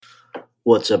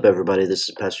What's up, everybody? This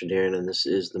is Pastor Darren, and this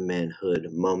is the Manhood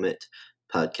Moment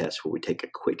podcast, where we take a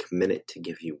quick minute to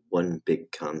give you one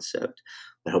big concept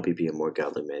that help you be a more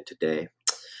godly man today.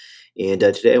 And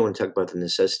today I want to talk about the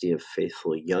necessity of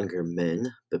faithful younger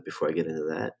men. But before I get into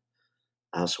that,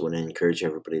 I also want to encourage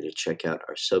everybody to check out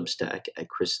our Substack at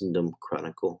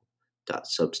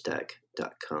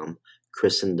christendomchronicle.substack.com.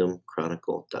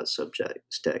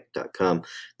 christendomchronicle.substack.com.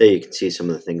 There you can see some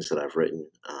of the things that I've written.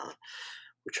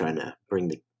 We're trying to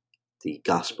bring the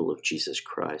gospel of Jesus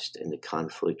Christ into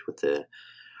conflict with the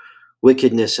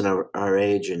wickedness in our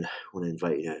age, and I want to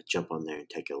invite you to jump on there and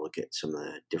take a look at some of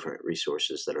the different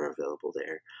resources that are available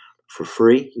there for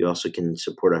free. You also can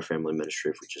support our family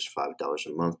ministry for just $5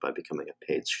 a month by becoming a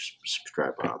paid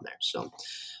subscriber on there. So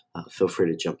feel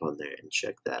free to jump on there and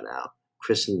check that out.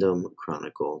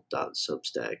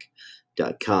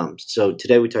 christendomchronicle.substack.com. So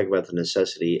today we talk about the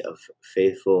necessity of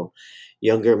faithful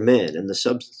younger men, and the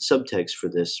subtext for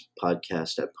this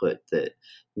podcast I put that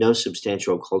no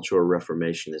substantial cultural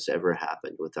reformation has ever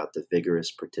happened without the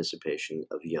vigorous participation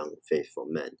of young faithful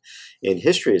men. And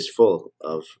history is full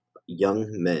of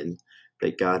young men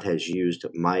that God has used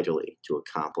mightily to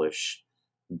accomplish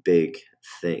big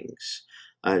things.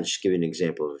 I'll just give you an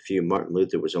example of a few. Martin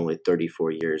Luther was only 34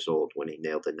 years old when he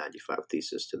nailed the 95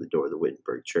 Thesis to the door of the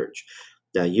Wittenberg Church.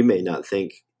 Now, you may not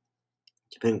think,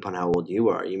 depending upon how old you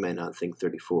are, you may not think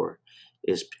 34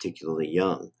 is particularly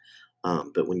young.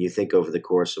 But when you think over the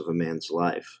course of a man's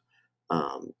life,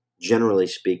 generally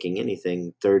speaking,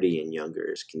 anything 30 and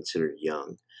younger is considered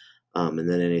young. And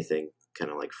then anything kind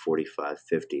of like 45,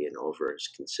 50 and over is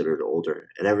considered older.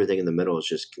 And everything in the middle is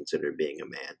just considered being a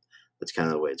man. That's kind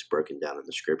of the way it's broken down in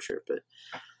the scripture. But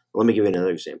let me give you another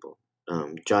example.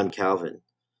 John Calvin,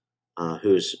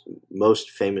 who's most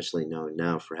famously known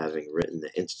now for having written the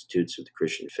Institutes of the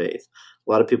Christian Faith.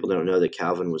 A lot of people don't know that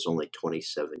Calvin was only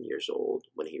 27 years old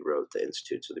when he wrote the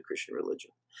Institutes of the Christian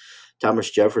Religion. Thomas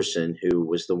Jefferson, who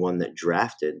was the one that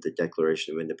drafted the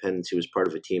Declaration of Independence, he was part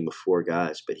of a team of 4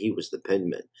 guys, but he was the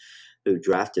penman who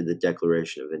drafted the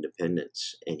Declaration of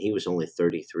Independence, and he was only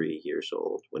 33 years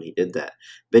old when he did that.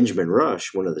 Benjamin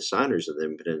Rush, one of the signers of the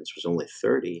Independence, was only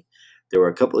 30. There were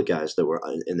a couple of guys that were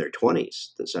in their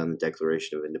 20s that signed the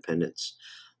Declaration of Independence,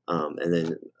 and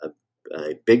then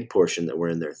a big portion that were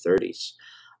in their 30s.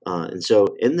 And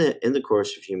so in the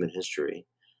course of human history,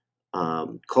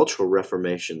 cultural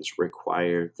reformations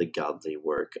require the godly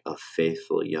work of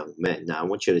faithful young men. Now, I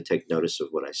want you to take notice of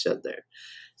what I said there.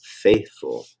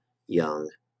 Faithful young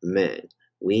men.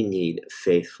 We need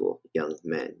faithful young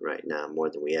men right now more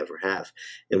than we ever have.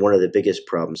 And one of the biggest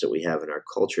problems that we have in our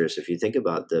culture is, if you think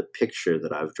about the picture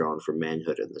that I've drawn for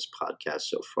manhood in this podcast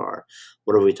so far,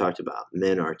 what have we talked about?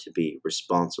 Men are to be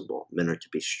responsible. Men are to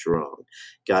be strong.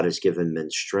 God has given men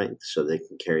strength so they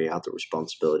can carry out the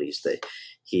responsibilities that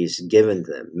He's given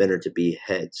them. Men are to be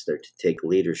heads. They're to take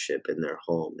leadership in their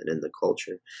home and in the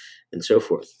culture and so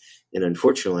forth. And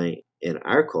unfortunately, in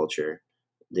our culture,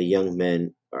 the young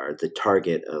men are the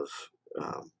target of,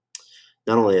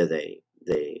 not only are they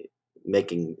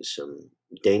making some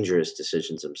dangerous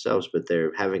decisions themselves, but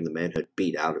they're having the manhood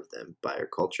beat out of them by our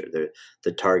culture. They're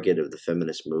the target of the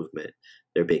feminist movement.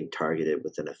 They're being targeted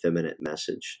with an effeminate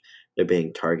message. They're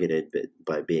being targeted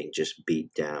by being just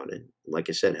beat down, and like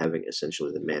I said, having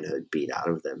essentially the manhood beat out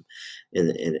of them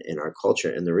in our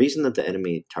culture. And the reason that the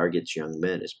enemy targets young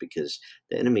men is because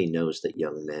the enemy knows that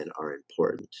young men are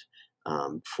important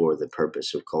for the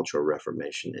purpose of cultural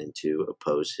reformation and to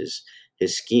oppose his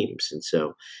schemes. And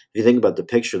so, if you think about the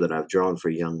picture that I've drawn for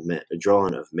young men,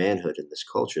 drawn of manhood in this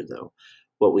culture, though,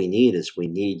 what we need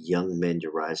young men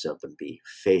to rise up and be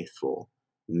faithful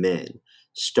men,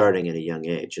 starting at a young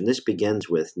age. And this begins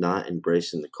with not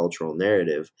embracing the cultural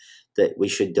narrative that we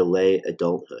should delay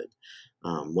adulthood.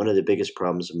 One of the biggest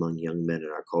problems among young men in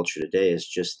our culture today is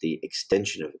just the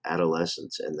extension of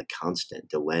adolescence and the constant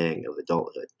delaying of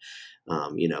adulthood.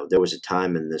 There was a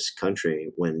time in this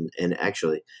country when, and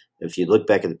actually, if you look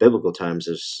back at the biblical times,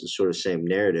 there's sort of same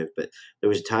narrative, but there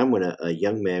was a time when a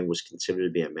young man was considered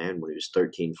to be a man when he was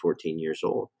 13, 14 years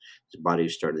old. His body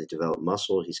started to develop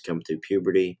muscle. He's come through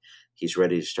puberty. He's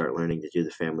ready to start learning to do the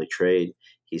family trade.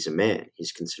 He's a man.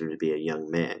 He's considered to be a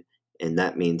young man. And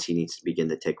that means he needs to begin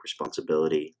to take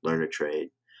responsibility, learn a trade,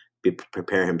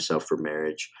 prepare himself for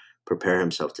marriage, prepare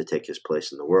himself to take his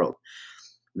place in the world.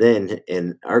 Then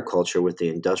in our culture with the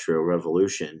Industrial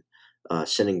Revolution,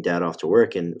 sending dad off to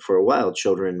work, and for a while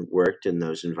children worked in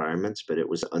those environments, but it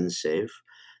was unsafe.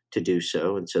 to do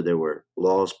so. And so there were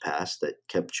laws passed that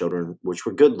kept children, which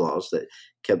were good laws, that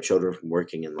kept children from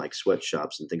working in like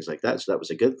sweatshops and things like that. So that was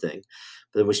a good thing.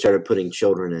 But then we started putting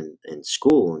children in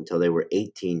school until they were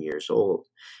 18 years old.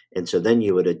 And so then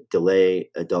you would delay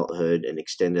adulthood and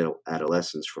extend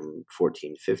adolescence from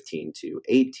 14, 15 to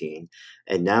 18.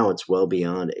 And now it's well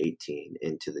beyond 18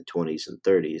 into the 20s and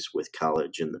 30s with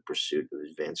college and the pursuit of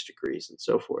advanced degrees and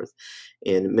so forth.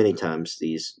 And many times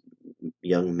these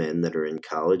young men that are in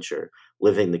college are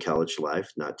living the college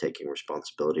life, not taking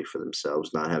responsibility for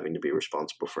themselves, not having to be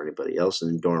responsible for anybody else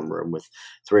in the dorm room with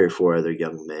 3 or 4 other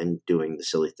young men doing the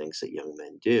silly things that young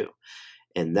men do.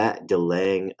 And that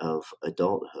delaying of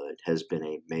adulthood has been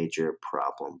a major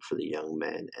problem for the young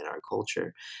men in our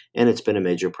culture. And it's been a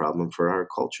major problem for our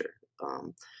culture.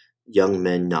 Young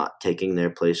men not taking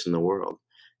their place in the world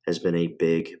has been a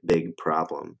big, big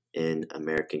problem in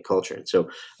American culture. And so,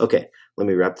 okay, let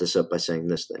me wrap this up by saying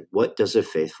this then. What does a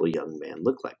faithful young man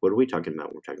look like? What are we talking about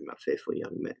when we're talking about faithful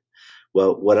young men?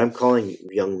 Well, what I'm calling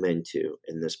young men to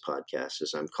in this podcast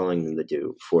is I'm calling them to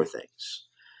do 4 things.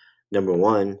 Number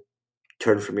 1,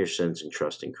 turn from your sins and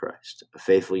trust in Christ. A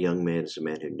faithful young man is a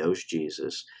man who knows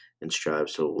Jesus and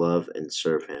strives to love and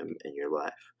serve him in your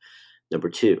life. Number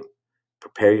 2,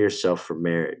 prepare yourself for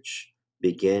marriage.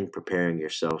 Begin preparing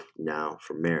yourself now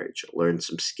for marriage. Learn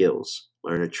some skills.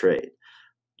 Learn a trade.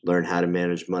 Learn how to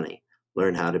manage money.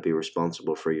 Learn how to be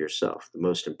responsible for yourself. The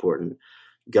most important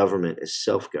government is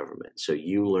self-government. So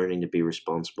you learning to be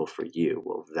responsible for you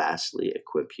will vastly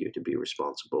equip you to be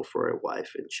responsible for a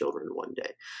wife and children one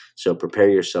day. So prepare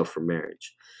yourself for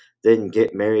marriage. Then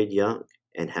get married young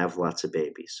and have lots of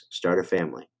babies. Start a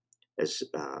family as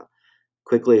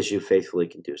quickly as you faithfully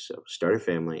can do so. Start a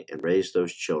family and raise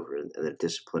those children in the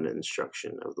discipline and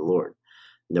instruction of the Lord.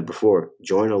 Number 4,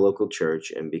 join a local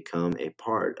church and become a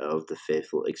part of the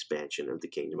faithful expansion of the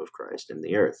kingdom of Christ in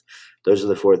the earth. Those are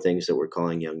the 4 things that we're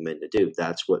calling young men to do.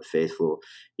 That's what faithful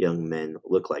young men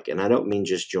look like. And I don't mean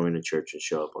just join a church and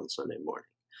show up on Sunday morning.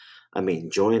 I mean,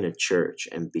 join a church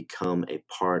and become a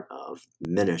part of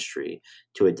ministry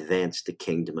to advance the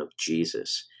kingdom of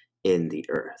Jesus in the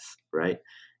earth, right?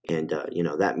 And,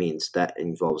 that means that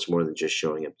involves more than just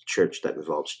showing up to church. That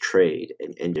involves trade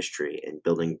and industry and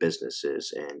building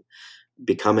businesses and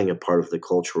becoming a part of the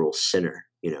cultural center,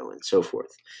 and so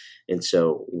forth. And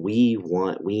so we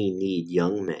need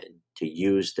young men to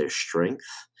use their strength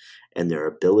and their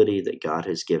ability that God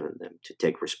has given them to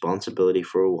take responsibility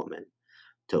for a woman,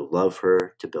 to love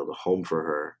her, to build a home for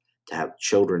her, to have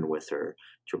children with her,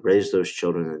 to raise those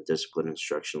children in the discipline and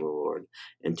instruction of the Lord,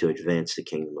 and to advance the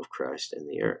kingdom of Christ in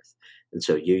the earth. And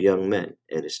so you young men,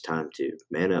 it is time to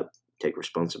man up, take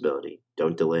responsibility.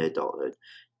 Don't delay adulthood.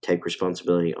 Take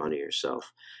responsibility onto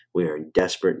yourself. We are in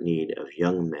desperate need of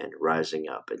young men rising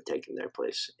up and taking their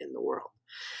place in the world.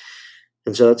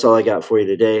 And so that's all I got for you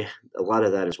today. A lot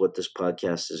of that is what this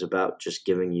podcast is about, just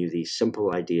giving you these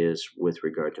simple ideas with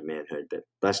regard to manhood. But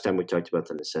last time we talked about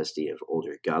the necessity of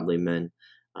older godly men.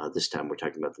 This time we're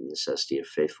talking about the necessity of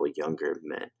faithful younger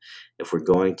men. If we're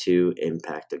going to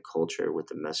impact the culture with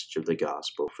the message of the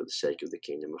gospel for the sake of the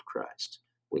kingdom of Christ,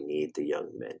 we need the young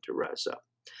men to rise up.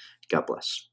 God bless.